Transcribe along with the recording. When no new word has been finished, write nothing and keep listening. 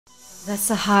The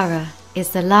Sahara is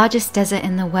the largest desert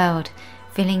in the world,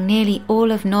 filling nearly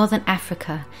all of northern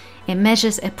Africa. It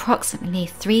measures approximately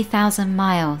 3,000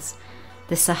 miles.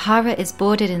 The Sahara is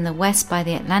bordered in the west by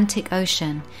the Atlantic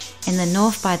Ocean, in the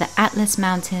north by the Atlas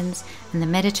Mountains and the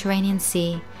Mediterranean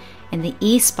Sea, in the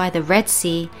east by the Red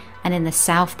Sea, and in the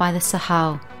south by the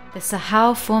Sahel. The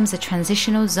Sahel forms a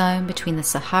transitional zone between the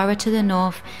Sahara to the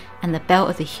north and the belt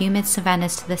of the humid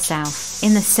savannas to the south.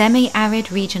 In the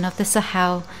semi-arid region of the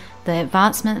Sahel, the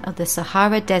advancement of the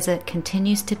Sahara Desert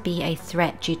continues to be a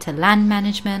threat due to land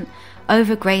management,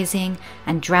 overgrazing,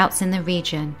 and droughts in the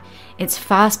region. It's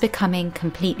fast becoming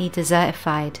completely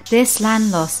desertified. This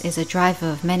land loss is a driver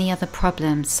of many other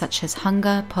problems such as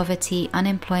hunger, poverty,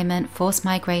 unemployment, forced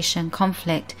migration,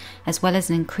 conflict, as well as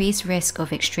an increased risk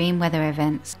of extreme weather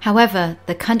events. However,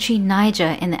 the country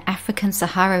Niger in the African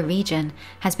Sahara region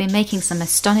has been making some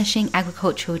astonishing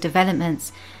agricultural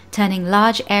developments, turning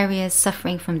large areas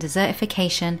suffering from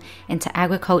desertification into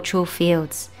agricultural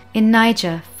fields. In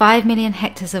Niger, 5 million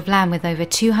hectares of land with over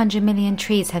 200 million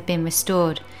trees have been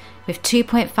restored, with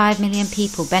 2.5 million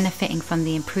people benefiting from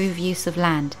the improved use of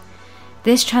land.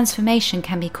 This transformation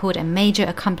can be called a major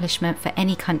accomplishment for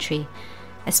any country,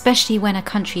 especially when a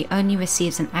country only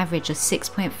receives an average of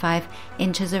 6.5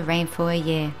 inches of rainfall a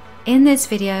year. In this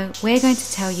video, we're going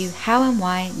to tell you how and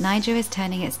why Niger is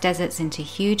turning its deserts into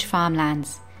huge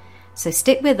farmlands. So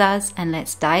stick with us and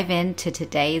let's dive into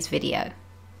today's video.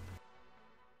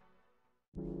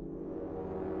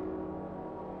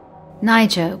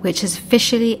 Niger, which is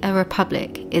officially a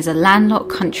republic, is a landlocked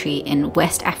country in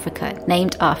West Africa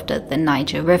named after the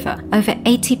Niger River. Over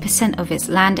 80% of its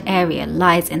land area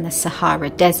lies in the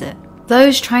Sahara Desert.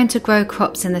 Those trying to grow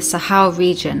crops in the Sahel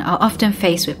region are often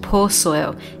faced with poor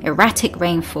soil, erratic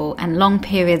rainfall, and long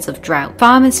periods of drought.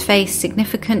 Farmers faced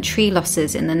significant tree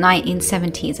losses in the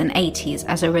 1970s and 80s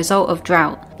as a result of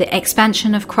drought, the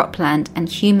expansion of cropland, and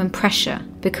human pressure.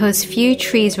 Because few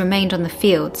trees remained on the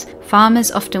fields,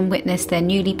 farmers often witnessed their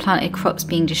newly planted crops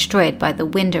being destroyed by the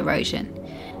wind erosion.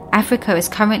 Africa is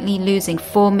currently losing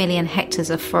 4 million hectares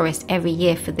of forest every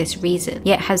year for this reason,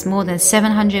 yet has more than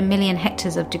 700 million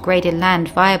hectares of degraded land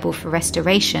viable for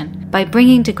restoration. By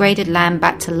bringing degraded land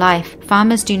back to life,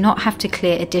 farmers do not have to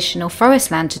clear additional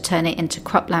forest land to turn it into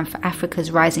cropland for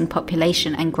Africa's rising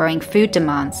population and growing food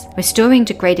demands. Restoring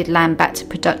degraded land back to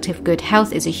productive good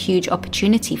health is a huge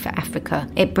opportunity for Africa.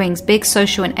 It brings big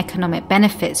social and economic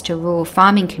benefits to rural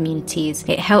farming communities.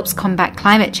 It helps combat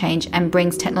climate change and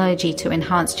brings technology to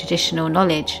enhance traditional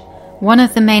knowledge. One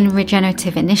of the main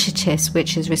regenerative initiatives,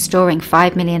 which is restoring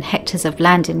 5 million hectares of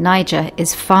land in Niger,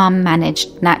 is Farmer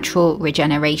Managed Natural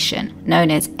Regeneration, known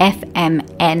as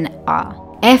FMNR.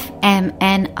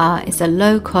 FMNR is a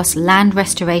low-cost land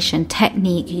restoration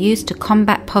technique used to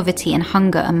combat poverty and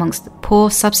hunger amongst poor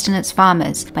subsistence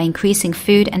farmers by increasing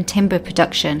food and timber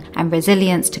production and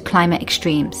resilience to climate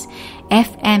extremes.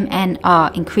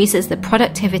 FMNR increases the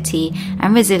productivity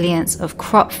and resilience of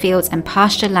crop fields and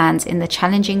pasture lands in the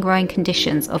challenging growing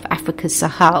conditions of Africa's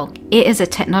Sahel. It is a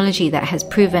technology that has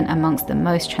proven amongst the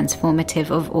most transformative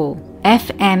of all.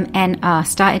 FMNR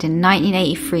started in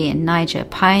 1983 in Niger,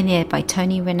 pioneered by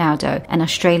Tony Rinaudo, an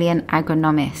Australian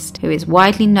agronomist, who is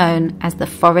widely known as the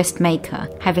forest maker.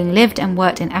 Having lived and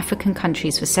worked in African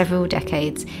countries for several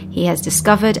decades, he has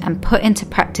discovered and put into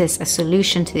practice a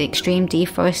solution to the extreme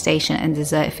deforestation and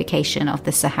desertification of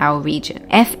the Sahel region.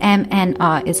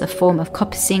 FMNR is a form of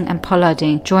coppicing and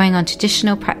pollarding, drawing on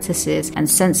traditional practices and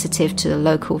sensitive to the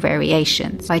local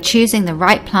variations. By choosing the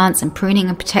right plants and pruning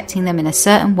and protecting them in a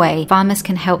certain way, farmers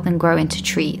can help them grow into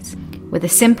trees. With a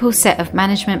simple set of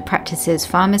management practices,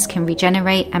 farmers can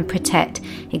regenerate and protect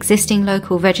existing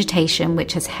local vegetation,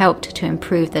 which has helped to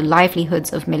improve the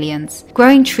livelihoods of millions.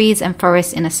 Growing trees and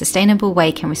forests in a sustainable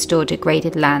way can restore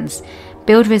degraded lands,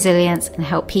 build resilience, and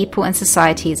help people and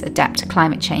societies adapt to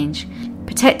climate change.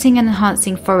 Protecting and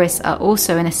enhancing forests are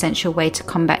also an essential way to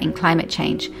combating climate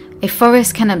change. A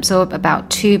forest can absorb about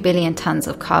 2 billion tons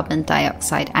of carbon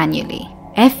dioxide annually.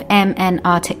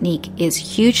 FMNR technique is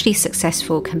hugely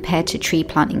successful compared to tree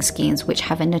planting schemes, which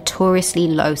have a notoriously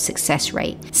low success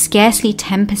rate. Scarcely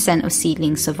 10% of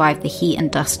seedlings survive the heat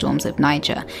and dust storms of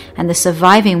Niger, and the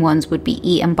surviving ones would be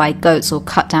eaten by goats or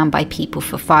cut down by people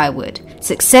for firewood.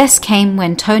 Success came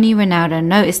when Tony Rinaudo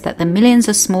noticed that the millions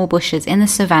of small bushes in the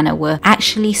savannah were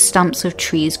actually stumps of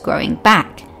trees growing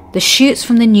back. The shoots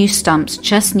from the new stumps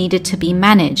just needed to be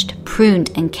managed,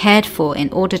 pruned, and cared for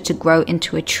in order to grow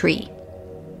into a tree.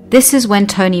 This is when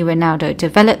Tony Rinaudo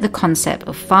developed the concept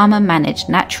of Farmer Managed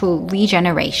Natural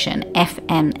Regeneration,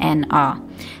 FMNR,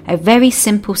 a very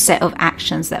simple set of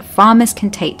actions that farmers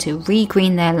can take to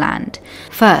regreen their land.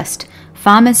 First,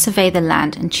 Farmers survey the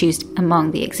land and choose among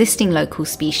the existing local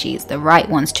species the right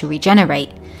ones to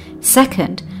regenerate.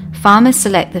 Second, farmers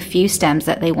select the few stems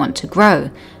that they want to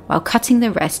grow, while cutting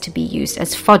the rest to be used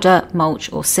as fodder,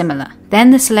 mulch, or similar.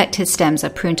 Then the selected stems are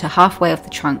pruned to halfway of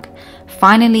the trunk.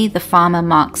 Finally, the farmer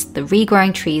marks the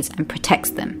regrowing trees and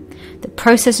protects them. The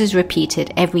process is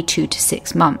repeated every 2 to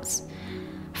 6 months.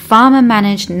 Farmer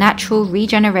Managed Natural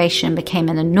Regeneration became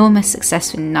an enormous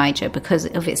success in Niger because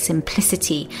of its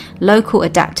simplicity, local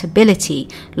adaptability,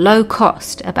 low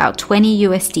cost, about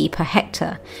 $20 per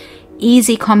hectare,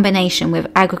 easy combination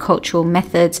with agricultural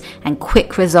methods, and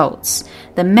quick results.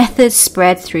 The methods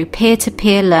spread through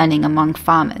peer-to-peer learning among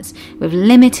farmers, with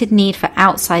limited need for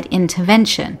outside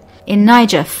intervention. In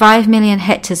Niger, 5 million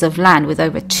hectares of land with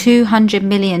over 200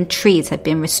 million trees have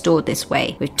been restored this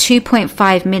way, with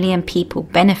 2.5 million people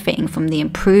benefiting from the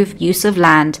improved use of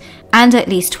land, and at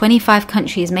least 25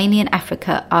 countries, mainly in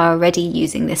Africa, are already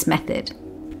using this method.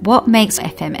 What makes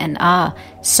FMNR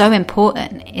so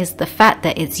important is the fact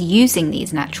that it's using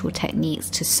these natural techniques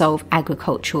to solve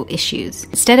agricultural issues,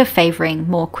 instead of favouring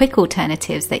more quick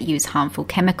alternatives that use harmful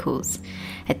chemicals.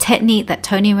 A technique that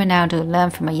Tony Rinaudo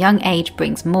learned from a young age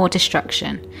brings more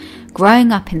destruction.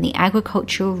 Growing up in the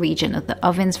agricultural region of the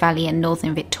Ovens Valley in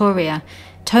northern Victoria,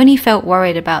 Tony felt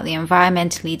worried about the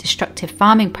environmentally destructive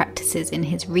farming practices in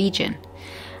his region.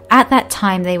 At that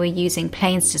time, they were using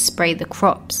planes to spray the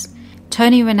crops.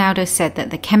 Tony Rinaudo said that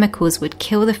the chemicals would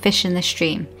kill the fish in the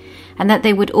stream, and that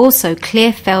they would also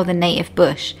clear fell the native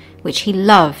bush, which he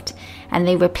loved, and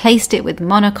they replaced it with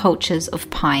monocultures of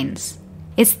pines.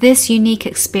 It's this unique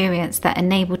experience that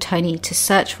enabled Tony to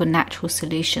search for natural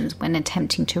solutions when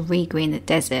attempting to regreen the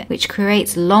desert, which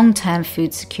creates long-term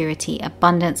food security,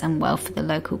 abundance and wealth for the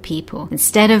local people,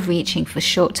 instead of reaching for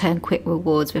short-term quick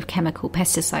rewards with chemical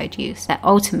pesticide use that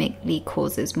ultimately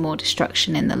causes more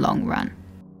destruction in the long run.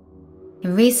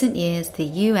 In recent years, the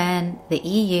UN, the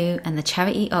EU and the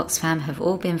charity Oxfam have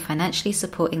all been financially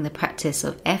supporting the practice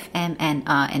of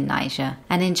FMNR in Niger.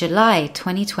 And in July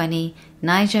 2020,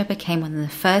 Niger became one of the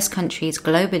first countries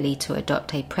globally to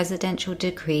adopt a presidential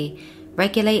decree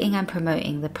regulating and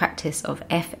promoting the practice of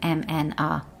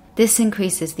FMNR. This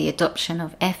increases the adoption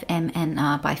of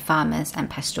FMNR by farmers and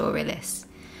pastoralists.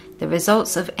 The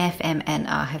results of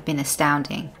FMNR have been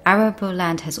astounding. Arable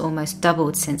land has almost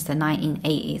doubled since the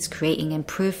 1980s, creating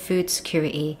improved food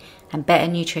security and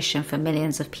better nutrition for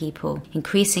millions of people,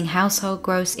 increasing household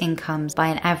gross incomes by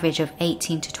an average of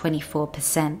 18 to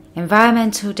 24%.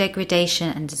 Environmental degradation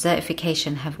and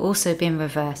desertification have also been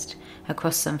reversed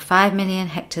across some 5 million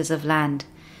hectares of land.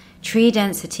 Tree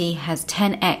density has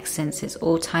 10x since its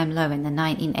all-time low in the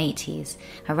 1980s.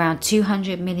 Around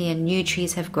 200 million new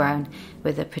trees have grown,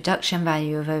 with a production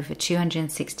value of over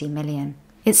 260 million.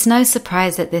 It's no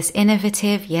surprise that this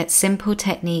innovative yet simple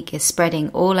technique is spreading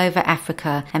all over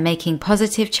Africa and making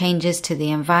positive changes to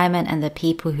the environment and the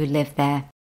people who live there.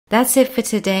 That's it for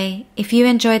today. If you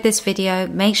enjoyed this video,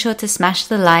 make sure to smash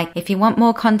the like. If you want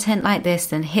more content like this,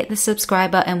 then hit the subscribe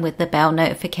button with the bell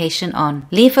notification on.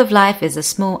 Leaf of Life is a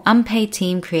small unpaid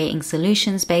team creating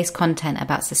solutions-based content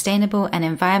about sustainable and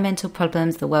environmental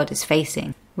problems the world is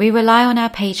facing. We rely on our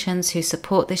patrons who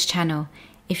support this channel.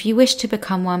 If you wish to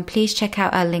become one, please check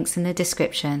out our links in the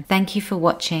description. Thank you for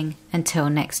watching. Until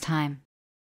next time.